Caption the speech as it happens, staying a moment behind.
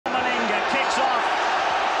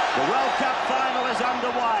Cup final is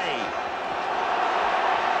underway.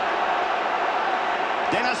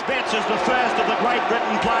 Dennis Betts is the first of the Great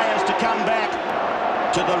Britain players to come back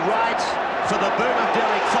to the right for the boot of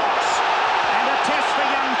Derek Fox. And a test for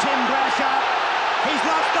young Tim Brasher. He's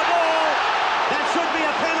lost the ball. That should be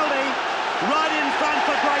a penalty right in front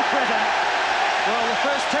for Great Britain. Well, the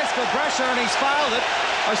first test for Brasher, and he's failed it.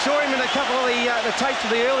 I saw him in a couple of the tapes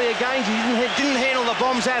of the earlier games. He didn't handle the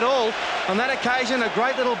bombs at all. On that occasion, a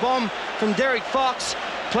great little bomb from Derek Fox.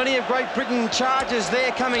 Plenty of Great Britain charges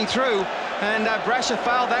there coming through, and Brasher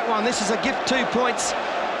failed that one. This is a gift 2 points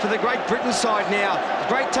for the Great Britain side now.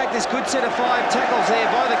 Great take, this good set of 5 tackles there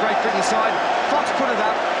by the Great Britain side. Fox put it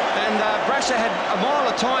up, and Brasher had a mile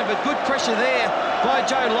of time, but good pressure there by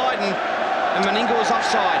Joe Lydon, and Meninga was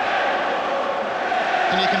offside.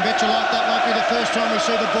 And you can bet your life that won't be the first time we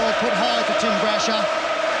see the ball put high for Tim Brasher.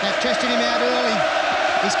 They've tested him out early.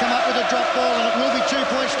 He's come up with a drop ball, and it will be 2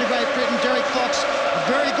 points to Great Britain. Derek Fox, a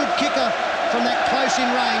very good kicker from that close in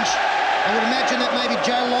range. I would imagine that maybe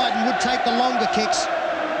Joe Lydon would take the longer kicks,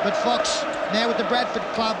 but Fox, now with the Bradford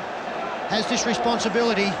club, has this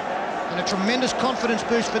responsibility and a tremendous confidence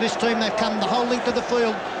boost for this team. They've come the whole length of the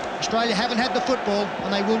field. Australia haven't had the football,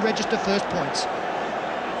 and they will register first points.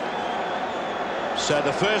 So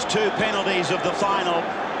the first 2 penalties of the final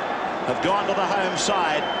have gone to the home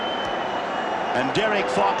side. And Derek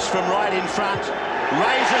Fox from right in front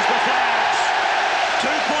raises the flags. 2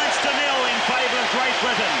 points to 0 in favour of Great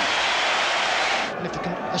Britain. And if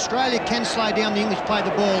Australia can slow down the English play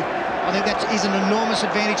the ball, I think that is an enormous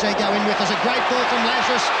advantage they go in with. There's a great ball from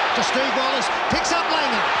Lazarus to Steve Wallace. Picks up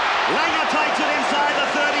Langer. Langer takes it inside the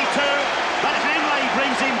 32, but Hanley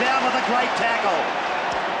brings him down with a great tackle.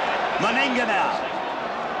 Meninga now.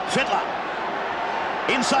 Fittler.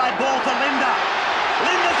 Inside ball for Linda.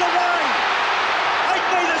 Linda's away. 8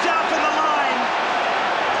 metres out from the line.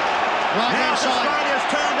 Now Australia's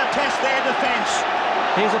turn to test their defence.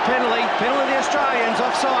 Here's a penalty. Penalty the Australians,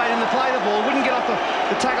 offside in the play the ball. Wouldn't get off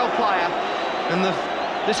the tackle player. And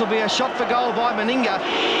this will be a shot for goal by Meninga.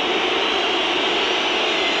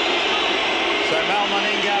 So Mal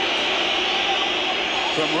Meninga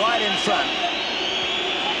from right in front.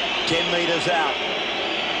 10 metres out.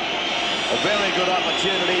 A very good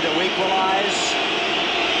opportunity to equalise.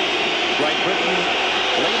 Great Britain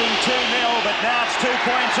leading 2-0, but now it's 2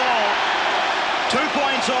 points all. 2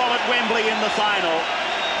 points all at Wembley in the final.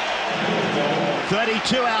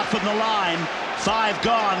 32 out from the line, 5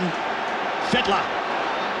 gone. Fittler.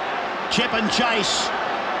 Chip and chase.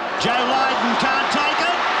 Joe Lydon can't take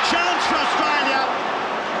it. Chance for Australia.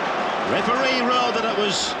 Referee ruled that it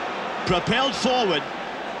was propelled forward.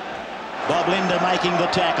 Bob Linder making the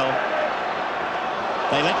tackle.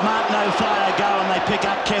 They let Martin O'Fire go, and they pick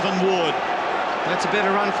up Kevin Ward. That's a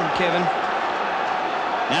better run from Kevin.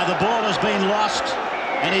 Now the ball has been lost,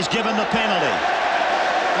 and he's given the penalty.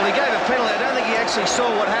 Well, he gave a penalty. I don't think he actually saw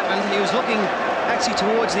what happened. He was looking actually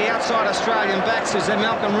towards the outside Australian backs. There's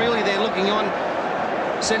Malcolm Reilly there looking on,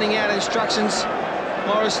 sending out instructions.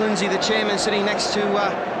 Maurice Lindsay, the chairman, sitting next to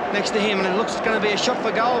him, and it looks going to be a shot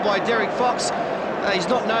for goal by Derek Fox. He's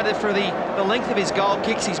not noted for the length of his goal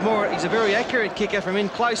kicks. He's a very accurate kicker from in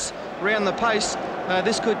close around the post.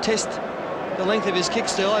 This could test the length of his kick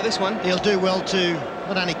still, this one. He'll do well to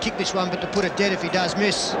not only kick this one, but to put it dead if he does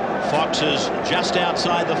miss. Fox is just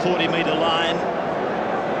outside the 40-metre line.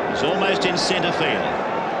 He's almost in centre field.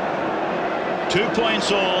 2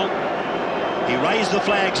 points all. He raised the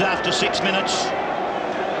flags after 6 minutes.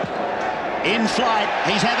 In flight,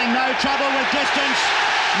 he's having no trouble with distance,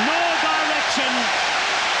 nor direction.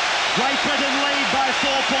 Great Britain lead by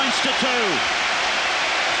 4 points to 2.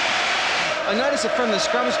 I noticed it from the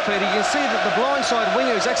scrums, Peter. You can see that the blindside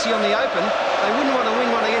winger is actually on the open. They wouldn't want to win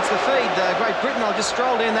one against the feed. Great Britain will just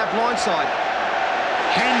stroll down that blindside.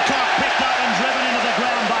 Hancock picked up and driven into the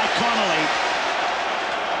ground by Connolly.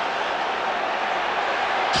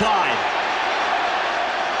 Clyde.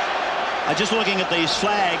 Just looking at these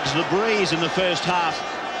flags, the breeze in the first half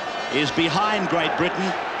is behind Great Britain.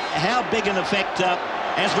 How big an effect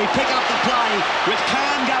as we pick up the play with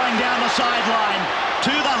Khan going down the sideline to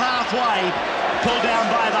the halfway, pulled down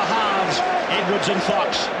by the halves, Edwards and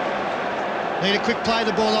Fox. Need a quick play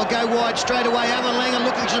the ball. They'll go wide straight away. Alan Langer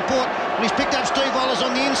looking for support, and he's picked up Steve Wallace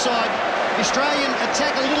on the inside. The Australian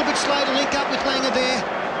attack a little bit slow to link up with Langer there.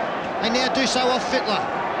 They now do so off Fittler.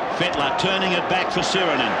 Fittler turning it back for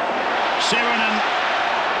Sirinen. Sirinen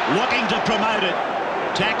looking to promote it.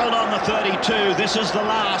 Tackled on the 32. This is the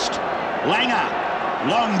last. Langer.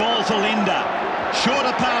 Long ball for Linda.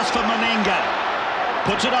 Shorter pass for Meninga.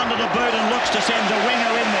 Puts it under the boot and looks to send the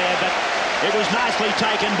winger in there, but It was nicely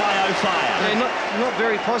taken by O'Fire. Yeah, not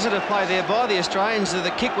very positive play there by the Australians. The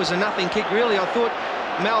kick was a nothing kick, really. I thought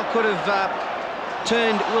Mal could have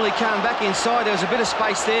turned Willie Kahn back inside. There was a bit of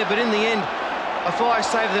space there, but in the end, O'Fire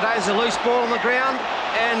saved the day. There's a loose ball on the ground,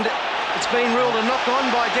 and it's been ruled a knock-on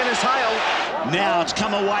by Dennis Hale. Now it's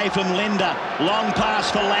come away from Linda. Long pass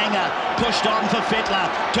for Langer. Pushed on for Fittler.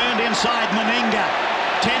 Turned inside Meninga.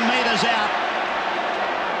 10 metres out.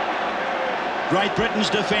 Great Britain's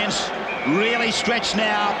defence really stretched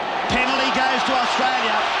now. Penalty goes to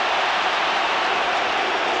Australia.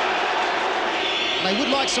 They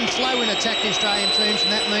would like some flow in attack, the Australian teams,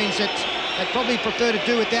 and that means that they'd probably prefer to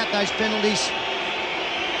do without those penalties.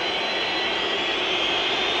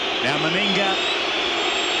 Now Meninga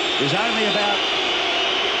is only about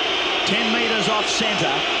 10 metres off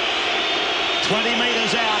centre. 20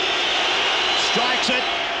 metres out. Strikes it.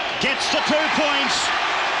 Gets the 2 points.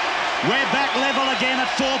 We're back level again at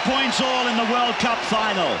 4 points all in the World Cup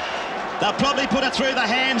final. They'll probably put it through the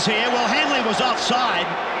hands here. Well, Hanley was offside.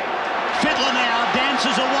 Fittler now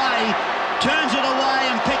dances away, turns it away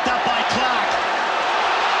and picked up by Clark.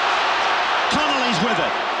 Connolly's with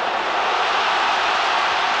it.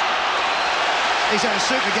 He's had a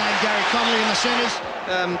super game, Gary Connolly in the centres.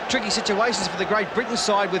 Tricky situations for the Great Britain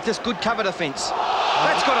side with just good cover defence.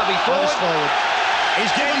 That's got to be forward.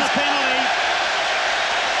 He's given the penalty.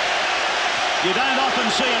 You don't often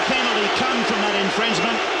see a penalty come from that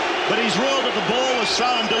infringement, but he's ruled that the ball was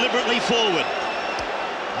thrown deliberately forward.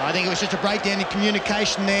 I think it was just a breakdown in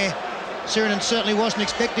communication there. Sirinen certainly wasn't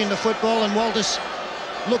expecting the football, and Walters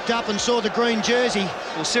looked up and saw the green jersey.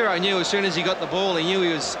 Well, Ciro knew as soon as he got the ball, he knew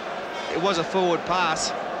it was a forward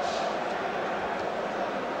pass.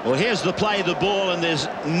 Well, here's the play of the ball, and there's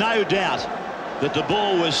no doubt that the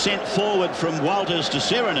ball was sent forward from Walters to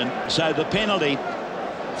Sirinen, so the penalty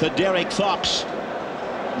for Derek Fox,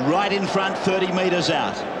 right in front, 30 metres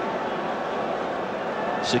out.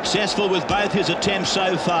 Successful with both his attempts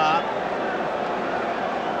so far.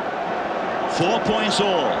 4 points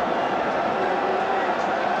all.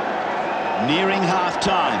 Nearing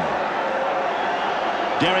half-time.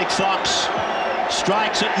 Derek Fox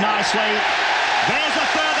strikes it nicely. There's a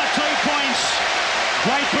further 2 points.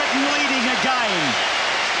 Great Britain leading again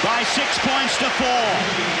by 6 points to 4.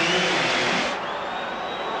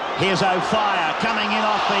 Here's O'Fire coming in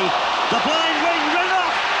off the blind wing.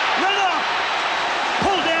 Renouf!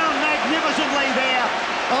 Pulled down magnificently there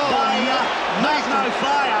by Nathan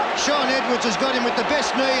O'Fire. Sean Edwards has got him with the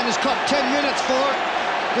best knee and has copped 10 minutes for it.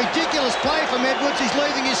 Ridiculous play from Edwards. He's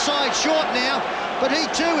leaving his side short now, but he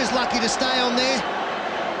too is lucky to stay on there.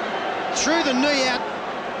 Threw the knee out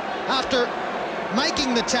after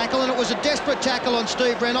making the tackle, and it was a desperate tackle on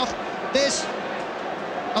Steve Renouf. There's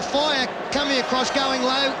O'Fire coming across, going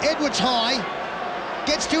low. Edwards high,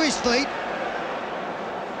 gets to his feet,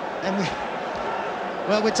 and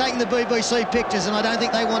we're taking the BBC pictures, and I don't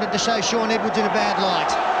think they wanted to show Sean Edwards in a bad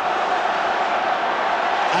light.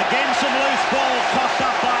 Again, some loose ball coughed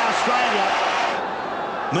up by Australia.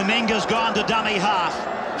 Meninga's gone to dummy half.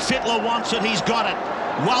 Fittler wants it, he's got it.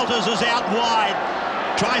 Walters is out wide,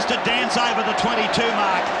 tries to dance over the 22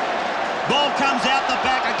 mark. Ball comes out the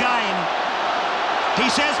back again. He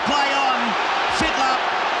says play on.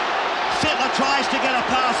 Fittler tries to get a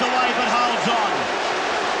pass away but holds on.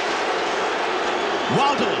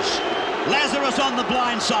 Walters, Lazarus on the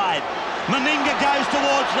blind side. Meninga goes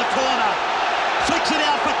towards the corner. Flicks it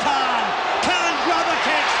out for Kahn. Kahn rubber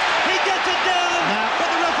kicks. He gets it down, but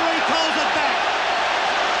the referee calls it back.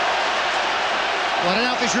 Well, I don't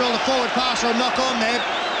know if he's ruled a forward pass or a knock-on there.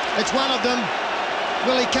 It's one of them.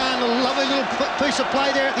 Willie Kahn, a lovely little piece of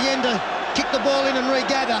play there at the end to kick the ball in and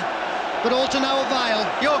regather, but all to no avail.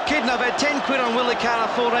 You're kidding. I've had 10 quid on Willie Kahn at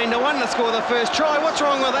 14-1 to score the first try. What's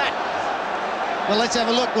wrong with that? Well, let's have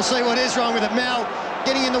a look. We'll see what is wrong with it. Mal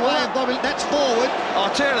getting in the way of Bobby. That's forward. I'll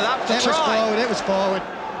turn it up to that try. Was forward. It was forward.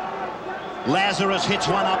 Lazarus hits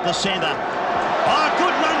one up the centre. Oh,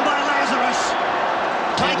 good run by Lazarus.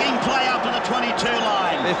 Taking play up to the 22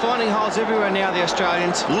 line. They're finding holes everywhere now, the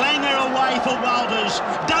Australians. Langer away for Walters.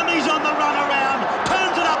 Dummies on the run around.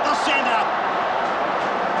 Turns it up the centre.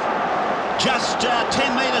 Just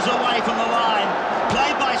 10 metres away from the line.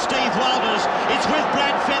 Played by Steve Walters. It's with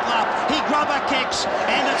Brad Fittler. He grubber kicks,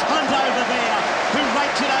 and it's Hunt over there, who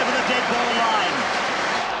rakes it over the dead ball line.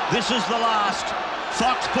 This is the last.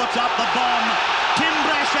 Fox puts up the bomb. Tim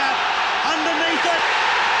Brasher underneath it.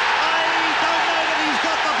 I don't know that he's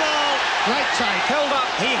got the ball. Great take. Held up.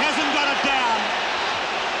 He hasn't got it down.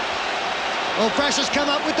 Well, Brasher's come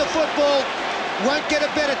up with the football. Won't get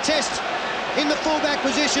a better test in the fullback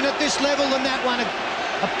position at this level than that one.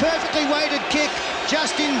 A perfectly weighted kick,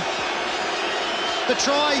 just in the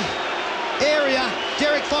try area.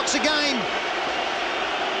 Derek Fox again.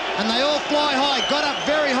 And they all fly high. Got up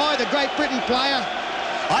very high, the Great Britain player.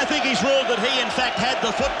 I think he's ruled that he, in fact, had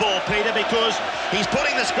the football, Peter, because he's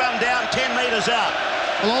putting the scrum down 10 metres out.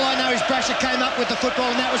 Well, all I know is Brasher came up with the football,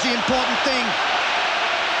 and that was the important thing.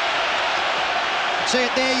 See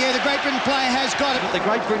it there, yeah, the Great Britain player has got it. But the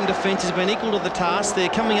Great Britain defence has been equal to the task. They're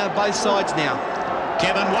coming up both sides now.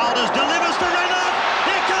 Kevin Walters delivers to Renoff.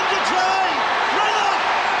 Here comes a try. Renoff!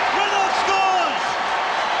 Renoff scores!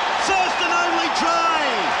 First and only try.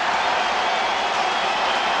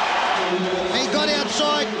 He got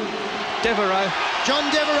outside. Devereaux. John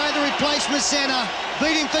Devereaux, the replacement centre,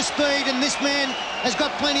 beat him for speed, and this man has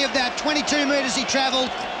got plenty of that. 22 metres he travelled.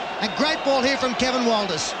 A great ball here from Kevin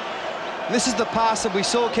Walters. This is the pass that we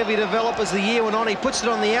saw Kevy develop as the year went on. He puts it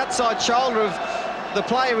on the outside shoulder of the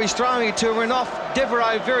player he's throwing it to. Renoff.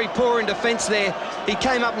 Devereaux very poor in defence there. He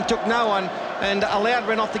came up and took no one and allowed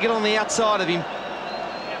Renoff to get on the outside of him.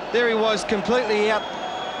 There he was, completely out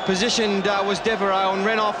positioned was Devereaux, and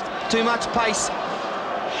Renoff, too much pace.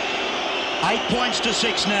 8 points to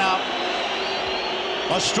 6 now.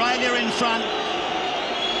 Australia in front.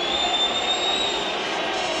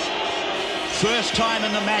 First time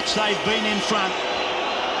in the match they've been in front.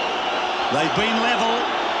 They've been level,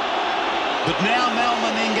 but now Mal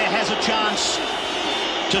Meninga has a chance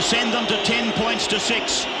to send them to 10 points to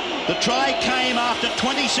 6. The try came after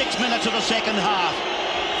 26 minutes of the second half.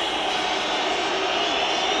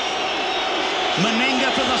 Meninga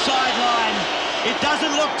from the sideline. It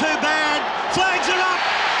doesn't look too bad. Flags are up.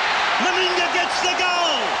 Meninga gets the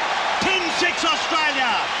goal. 10-6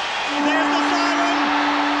 Australia. There's the siren.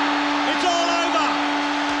 It's all over.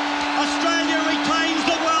 Australia retains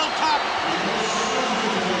the World Cup.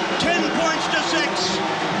 10 points to 6.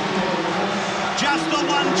 Just the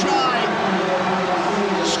one try.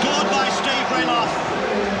 Scored by Steve Renoff.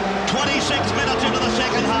 26 minutes into the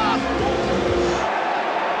second half.